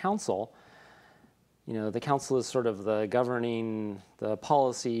being on the council, the council is sort of the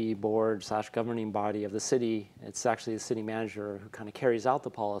policy board / governing body of the city. It's actually the city manager who kind of carries out the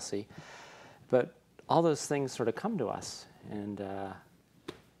policy. But all those things sort of come to us. And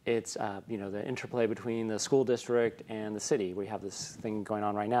it's, the interplay between the school district and the city. We have this thing going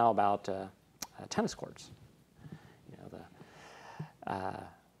on right now about tennis courts.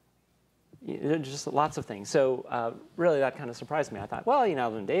 Just lots of things. So really that kind of surprised me. I thought, well, I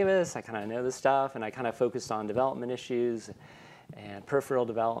live in Davis, I kind of know this stuff, and I kind of focused on development issues and peripheral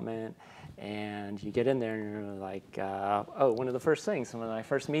development. And you get in there and you're like, one of the first things, one of my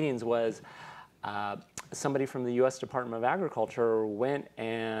first meetings was somebody from the US Department of Agriculture went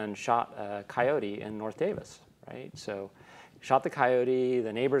and shot a coyote in North Davis, right? So shot the coyote,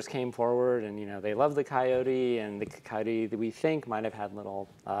 the neighbors came forward, and they loved the coyote, and the coyote that we think might have had little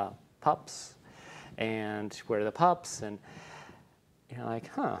pups, and where are the pups? And you're like,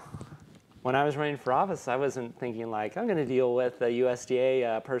 when I was running for office, I wasn't thinking like, I'm going to deal with a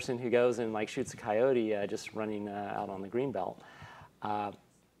USDA person who goes and like shoots a coyote just running out on the greenbelt.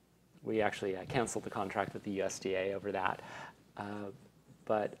 We actually canceled the contract with the USDA over that.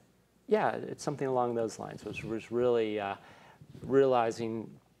 But yeah, it's something along those lines. It was really realizing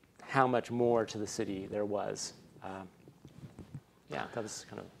how much more to the city there was. Yeah, that was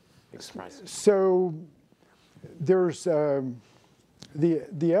kind of a big surprise. So there's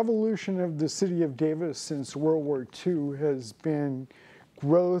the evolution of the city of Davis since World War II has been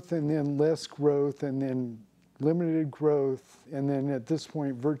growth and then less growth and then limited growth and then at this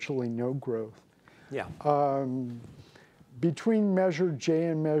point virtually no growth. Yeah. Between Measure J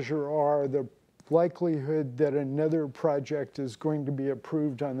and Measure R, the likelihood that another project is going to be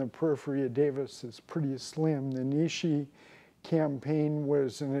approved on the periphery of Davis is pretty slim. The Nishi campaign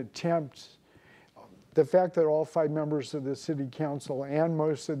was an attempt. The fact that all 5 members of the city council and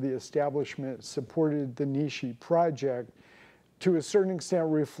most of the establishment supported the Nishi project to a certain extent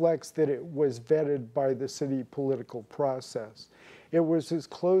reflects that it was vetted by the city political process. It was as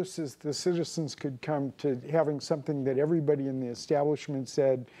close as the citizens could come to having something that everybody in the establishment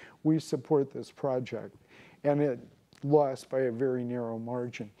said, we support this project. And it lost by a very narrow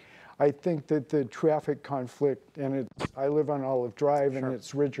margin. I think that the traffic conflict, and I live on Olive Drive, and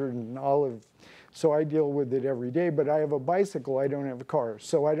it's Richard and Olive, so I deal with it every day, but I have a bicycle, I don't have a car,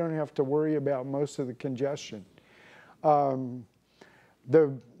 so I don't have to worry about most of the congestion.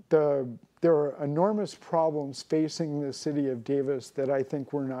 There are enormous problems facing the city of Davis that I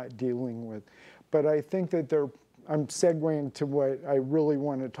think we're not dealing with. But I think that I'm segueing to what I really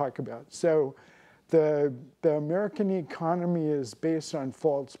want to talk about. So the American economy is based on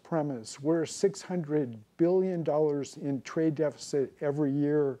false premise. We're $600 billion in trade deficit every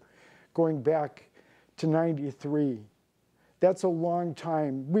year going back to '93. That's a long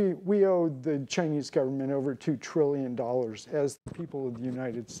time. We owe the Chinese government over $2 trillion as the people of the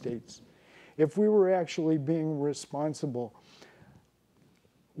United States. If we were actually being responsible,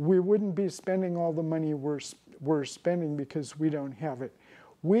 we wouldn't be spending all the money we're spending because we don't have it.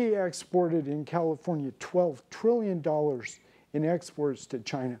 We exported in California $12 trillion in exports to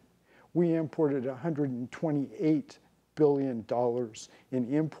China. We imported $128 billion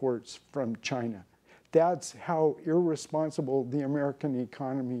in imports from China. That's how irresponsible the American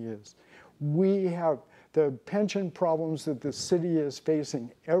economy is. We have the pension problems that the city is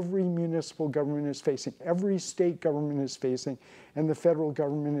facing, every municipal government is facing, every state government is facing, and the federal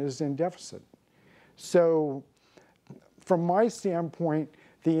government is in deficit. So from my standpoint,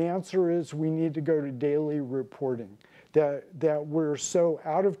 the answer is we need to go to daily reporting, that we're so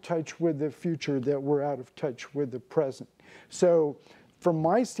out of touch with the future that we're out of touch with the present. So from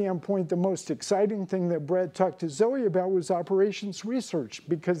my standpoint, the most exciting thing that Brett talked to Zoe about was operations research,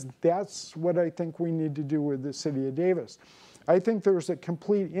 because that's what I think we need to do with the city of Davis. I think there's a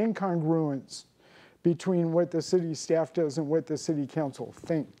complete incongruence between what the city staff does and what the city council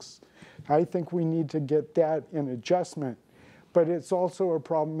thinks. I think we need to get that in adjustment, but it's also a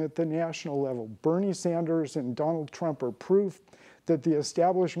problem at the national level. Bernie Sanders and Donald Trump are proof that the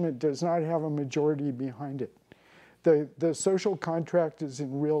establishment does not have a majority behind it. The social contract is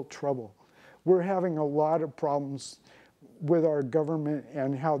in real trouble. We're having a lot of problems with our government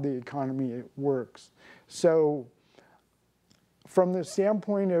and how the economy works. So from the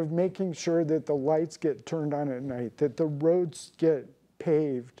standpoint of making sure that the lights get turned on at night, that the roads get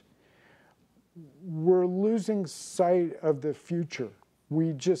paved, we're losing sight of the future.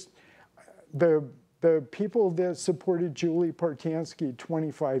 We just, the people that supported Julie Partansky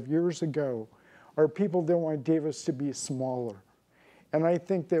 25 years ago are people that want Davis to be smaller. And I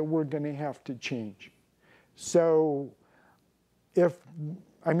think that we're going to have to change. So at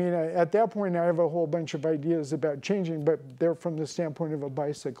that point, I have a whole bunch of ideas about changing, but they're from the standpoint of a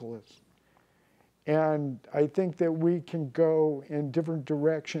bicyclist. And I think that we can go in different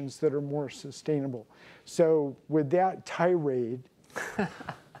directions that are more sustainable. So with that tirade,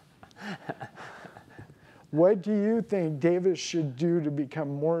 what do you think Davis should do to become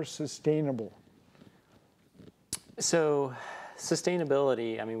more sustainable? So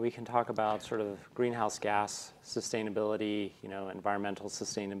sustainability, I mean, we can talk about sort of greenhouse gas sustainability, environmental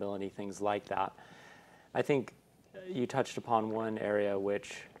sustainability, things like that. I think you touched upon one area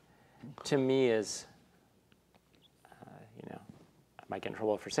which to me is, I might get in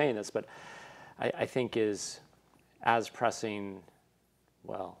trouble for saying this, but I think is as pressing,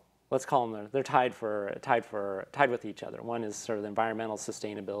 well, let's call them, they're tied with each other. One is sort of the environmental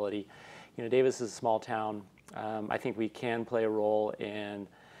sustainability. Davis is a small town. I think we can play a role in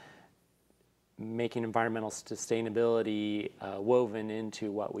making environmental sustainability woven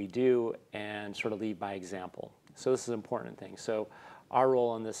into what we do and sort of lead by example. So this is an important thing. So our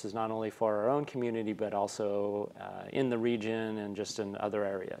role in this is not only for our own community, but also in the region and just in other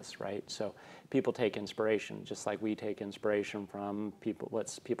areas, right? So people take inspiration, just like we take inspiration from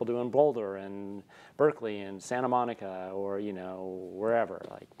what people do in Boulder and Berkeley and Santa Monica or, wherever,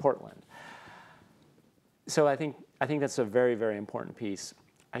 like Portland. So I think that's a very, very important piece.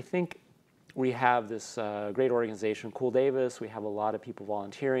 I think we have this great organization, Cool Davis. We have a lot of people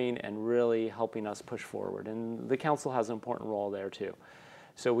volunteering and really helping us push forward. And the council has an important role there too.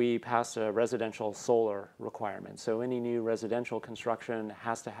 So we passed a residential solar requirement. So any new residential construction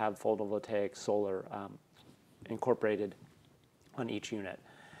has to have photovoltaic solar incorporated on each unit.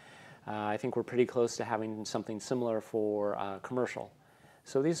 I think we're pretty close to having something similar for commercial.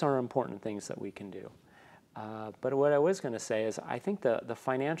 So these are important things that we can do. But what I was going to say is I think the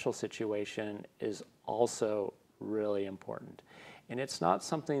financial situation is also really important. And it's not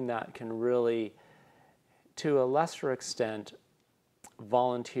something that can really, to a lesser extent,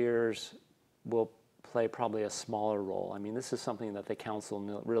 volunteers will play probably a smaller role. I mean, this is something that the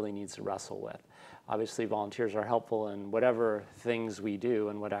council really needs to wrestle with. Obviously, volunteers are helpful in whatever things we do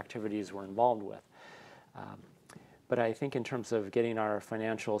and what activities we're involved with. But I think in terms of getting our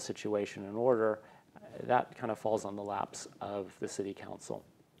financial situation in order, that kind of falls on the laps of the city council.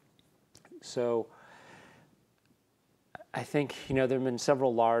 So I think, there have been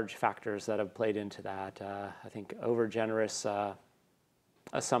several large factors that have played into that. I think over-generous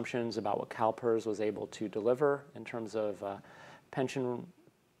assumptions about what CalPERS was able to deliver in terms of pension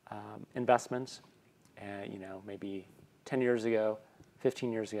investments. Maybe 10 years ago,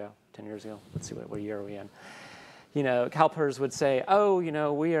 15 years ago, 10 years ago, let's see what year are we in. CalPERS would say, oh,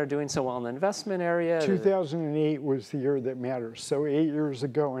 we are doing so well in the investment area. 2008 was the year that matters. So 8 years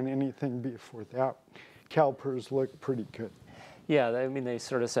ago and anything before that, CalPERS looked pretty good. Yeah, they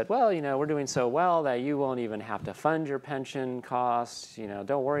sort of said, well, we're doing so well that you won't even have to fund your pension costs.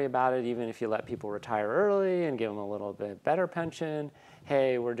 Don't worry about it, even if you let people retire early and give them a little bit better pension.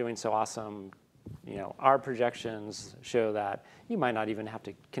 Hey, we're doing so awesome. Our projections show that you might not even have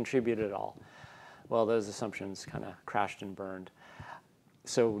to contribute at all. Well, those assumptions kind of crashed and burned.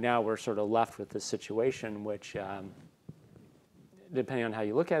 So now we're sort of left with this situation, which, depending on how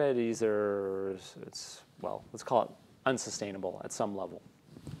you look at it, either it's, well, let's call it unsustainable at some level.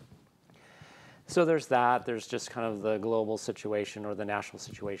 So there's that. There's just kind of the global situation or the national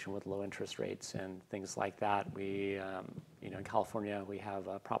situation with low interest rates and things like that. We, in California, we have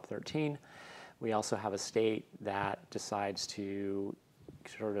Prop 13. We also have a state that decides to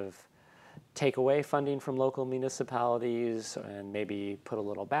sort of take away funding from local municipalities and maybe put a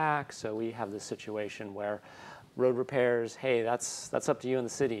little back. So we have this situation where road repairs, hey, that's up to you in the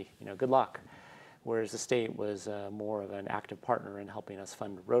city, good luck. Whereas the state was more of an active partner in helping us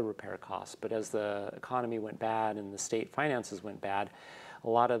fund road repair costs. But as the economy went bad and the state finances went bad, a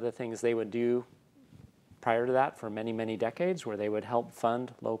lot of the things they would do prior to that for many, many decades, where they would help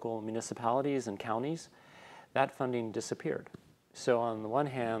fund local municipalities and counties, that funding disappeared. So on the one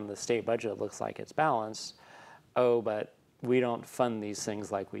hand, the state budget looks like it's balanced. Oh, but we don't fund these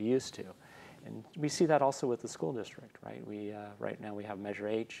things like we used to. And we see that also with the school district, right? We right now we have Measure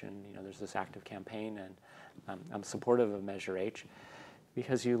H, and there's this active campaign, and I'm supportive of Measure H,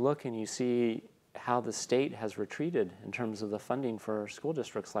 because you look and you see how the state has retreated in terms of the funding for school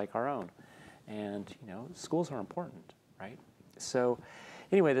districts like our own. And schools are important, right? So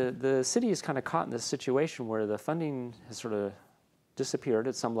anyway, the city is kind of caught in this situation where the funding has sort of disappeared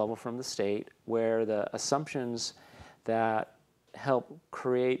at some level from the state, where the assumptions that help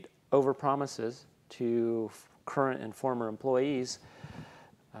create overpromises to current and former employees,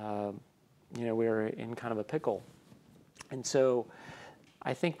 we're in kind of a pickle. And so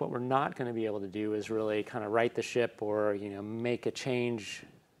I think what we're not going to be able to do is really kind of right the ship or make a change,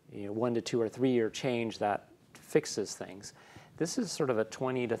 1 to 2 or 3 year change that fixes things. This is sort of a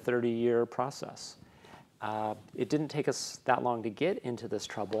 20 to 30 year process. It didn't take us that long to get into this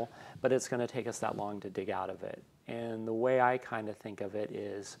trouble, but it's going to take us that long to dig out of it. And the way I kind of think of it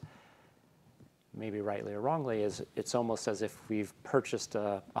is, maybe rightly or wrongly, is it's almost as if we've purchased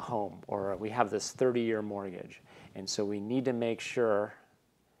a home, or we have this 30-year mortgage. And so we need to make sure,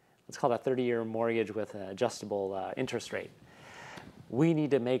 let's call that 30-year mortgage with an adjustable interest rate. We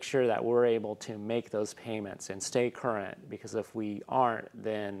need to make sure that we're able to make those payments and stay current, because if we aren't,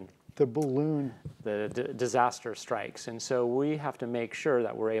 then the disaster strikes. And so we have to make sure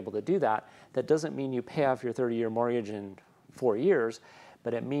that we're able to do that. That doesn't mean you pay off your 30-year mortgage in 4 years,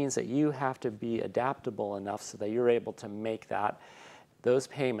 but it means that you have to be adaptable enough so that you're able to make those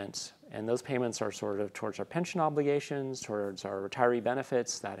payments. And those payments are sort of towards our pension obligations, towards our retiree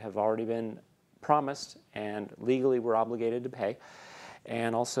benefits that have already been promised and legally we're obligated to pay,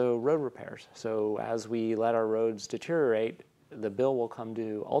 and also road repairs. So as we let our roads deteriorate, the bill will come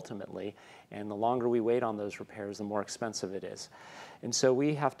due ultimately, and the longer we wait on those repairs, the more expensive it is. And so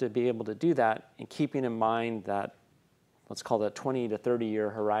we have to be able to do that, and keeping in mind that, let's call that 20 to 30 year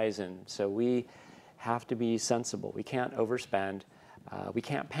horizon. So we have to be sensible. We can't overspend. We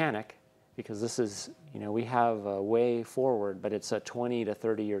can't panic, because this is, we have a way forward, but it's a 20 to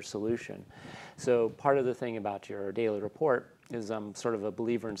 30 year solution. So part of the thing about your daily report is I'm sort of a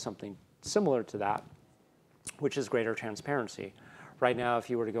believer in something similar to that, which is greater transparency. Right now, if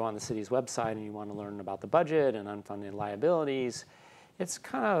you were to go on the city's website and you want to learn about the budget and unfunded liabilities, it's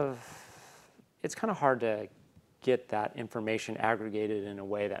kind of hard to get that information aggregated in a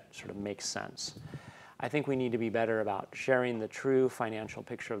way that sort of makes sense. I think we need to be better about sharing the true financial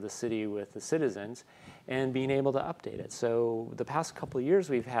picture of the city with the citizens and being able to update it. So the past couple of years,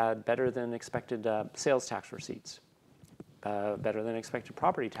 we've had better than expected sales tax receipts, better than expected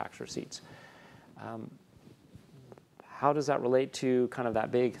property tax receipts. how does that relate to kind of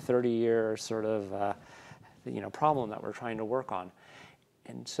that big 30-year sort of problem that we're trying to work on?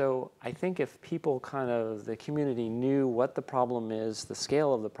 And so I think if people the community knew what the problem is, the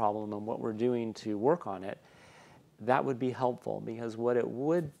scale of the problem, and what we're doing to work on it, that would be helpful, because what it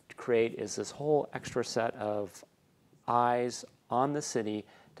would create is this whole extra set of eyes on the city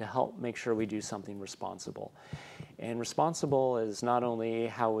to help make sure we do something responsible. And responsible is not only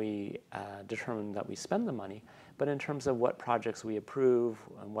how we determine that we spend the money, but in terms of what projects we approve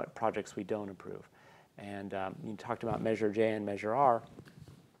and what projects we don't approve. And you talked about Measure J and Measure R.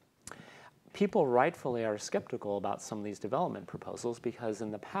 People rightfully are skeptical about some of these development proposals because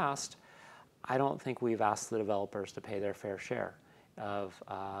in the past, I don't think we've asked the developers to pay their fair share of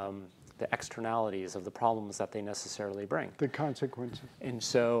the externalities of the problems that they necessarily bring. The consequences. And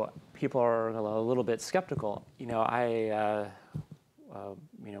so people are a little bit skeptical.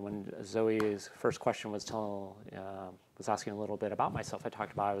 When Zoe's first question was asking a little bit about myself, I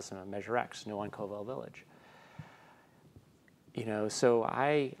talked about I was in a Measure X, no on Covell Village. So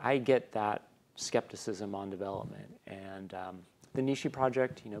I get that skepticism on development. And the Nishi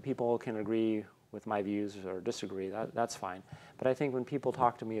project, people can agree with my views or disagree, that's fine. But I think when people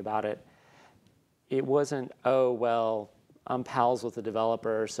talk to me about it, it wasn't, oh, well, I'm pals with the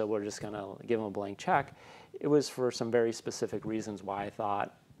developer, so we're just going to give them a blank check. It was for some very specific reasons why I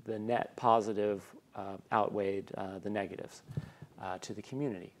thought the net positive outweighed the negatives to the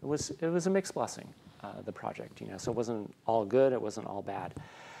community. It was a mixed blessing, the project, so it wasn't all good, it wasn't all bad.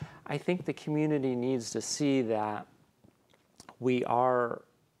 I think the community needs to see that we are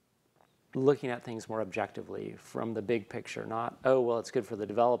looking at things more objectively from the big picture, not, oh, well, it's good for the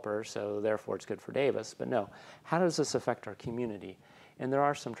developer, so therefore it's good for Davis, but no, how does this affect our community? And there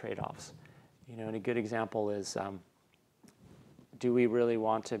are some trade-offs. And a good example is, do we really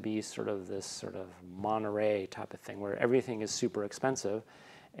want to be sort of this sort of Monterey type of thing where everything is super expensive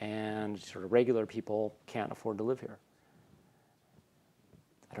and sort of regular people can't afford to live here?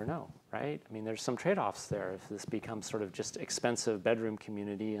 I don't know, right? I mean, there's some trade-offs there. If this becomes sort of just expensive bedroom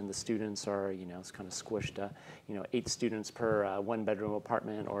community and the students are, it's kind of squished to, 8 students per one-bedroom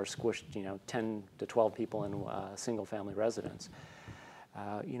apartment, or squished, 10 to 12 people in a single-family residence.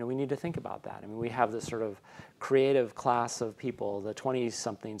 We need to think about that. I mean, we have this sort of creative class of people, the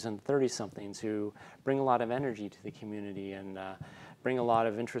 20-somethings and 30-somethings, who bring a lot of energy to the community and bring a lot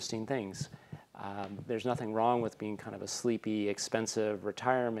of interesting things. There's nothing wrong with being kind of a sleepy, expensive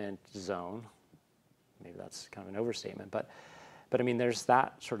retirement zone. Maybe that's kind of an overstatement, but I mean, there's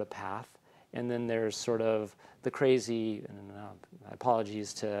that sort of path, and then there's sort of the crazy. And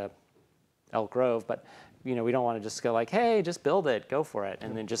apologies to Elk Grove, but we don't want to just go like, hey, just build it, go for it,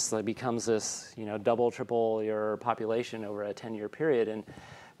 and then just becomes this, double, triple your population over a 10-year period. And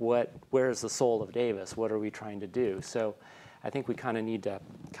where's the soul of Davis? What are we trying to do? So, I think we kind of need to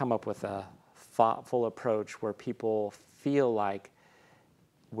come up with a thoughtful approach where people feel like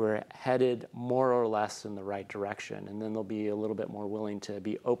we're headed more or less in the right direction, and then they'll be a little bit more willing to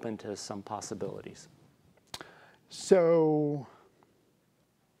be open to some possibilities. So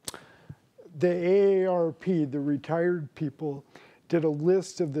the AARP, the retired people, did a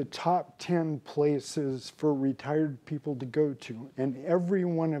list of the top 10 places for retired people to go to, and every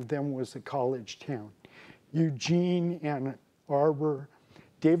one of them was a college town. Eugene, Ann Arbor.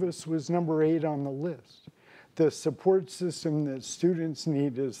 Davis was number 8 on the list. The support system that students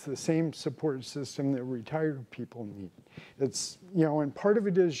need is the same support system that retired people need. It's, and part of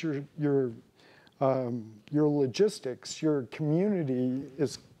it is your logistics. Your community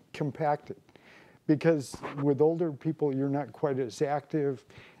is compacted, because with older people, you're not quite as active,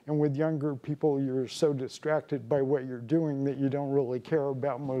 and with younger people, you're so distracted by what you're doing that you don't really care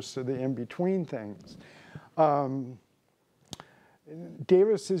about most of the in-between things.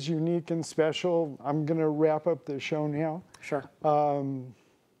 Davis is unique and special. I'm going to wrap up the show now. Sure.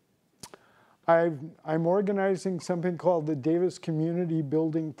 I'm organizing something called the Davis Community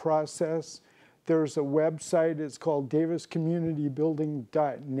Building Process. There's a website. It's called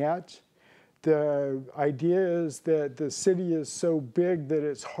daviscommunitybuilding.net. The idea is that the city is so big that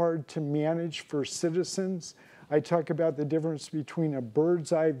it's hard to manage for citizens. I talk about the difference between a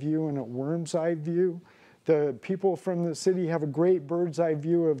bird's eye view and a worm's eye view. The people from the city have a great bird's eye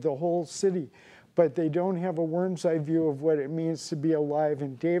view of the whole city, but they don't have a worm's eye view of what it means to be alive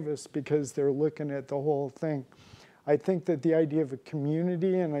in Davis, because they're looking at the whole thing. I think that the idea of a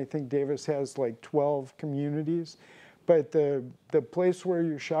community, and I think Davis has like 12 communities, but the place where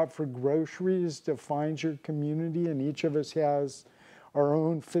you shop for groceries defines your community, and each of us has our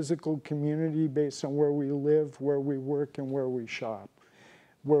own physical community based on where we live, where we work, and where we shop.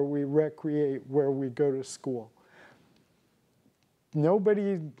 where we recreate, where we go to school.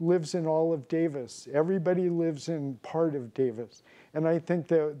 Nobody lives in all of Davis. Everybody lives in part of Davis. And I think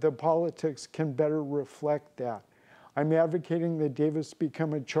the politics can better reflect that. I'm advocating that Davis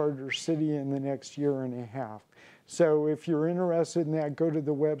become a charter city in the next year and a half. So if you're interested in that, go to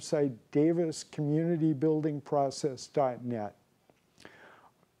the website daviscommunitybuildingprocess.net.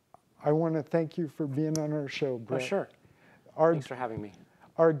 I want to thank you for being on our show, Brett. Oh, sure. Thanks for having me.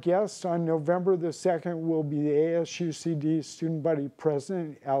 Our guest on November the 2nd will be the ASUCD student body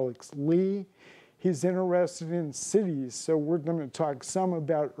president, Alex Lee. He's interested in cities, so we're going to talk some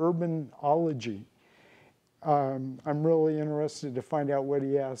about urbanology. I'm really interested to find out what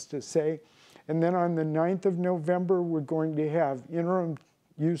he has to say. And then on the 9th of November, we're going to have interim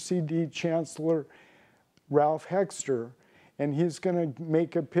UCD Chancellor Ralph Hexter, and he's going to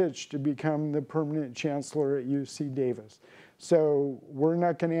make a pitch to become the permanent chancellor at UC Davis. So we're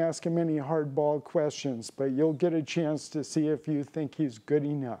not going to ask him any hardball questions, but you'll get a chance to see if you think he's good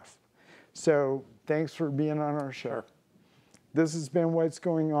enough. So thanks for being on our show. Sure. This has been What's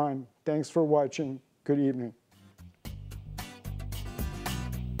Going On. Thanks for watching. Good evening.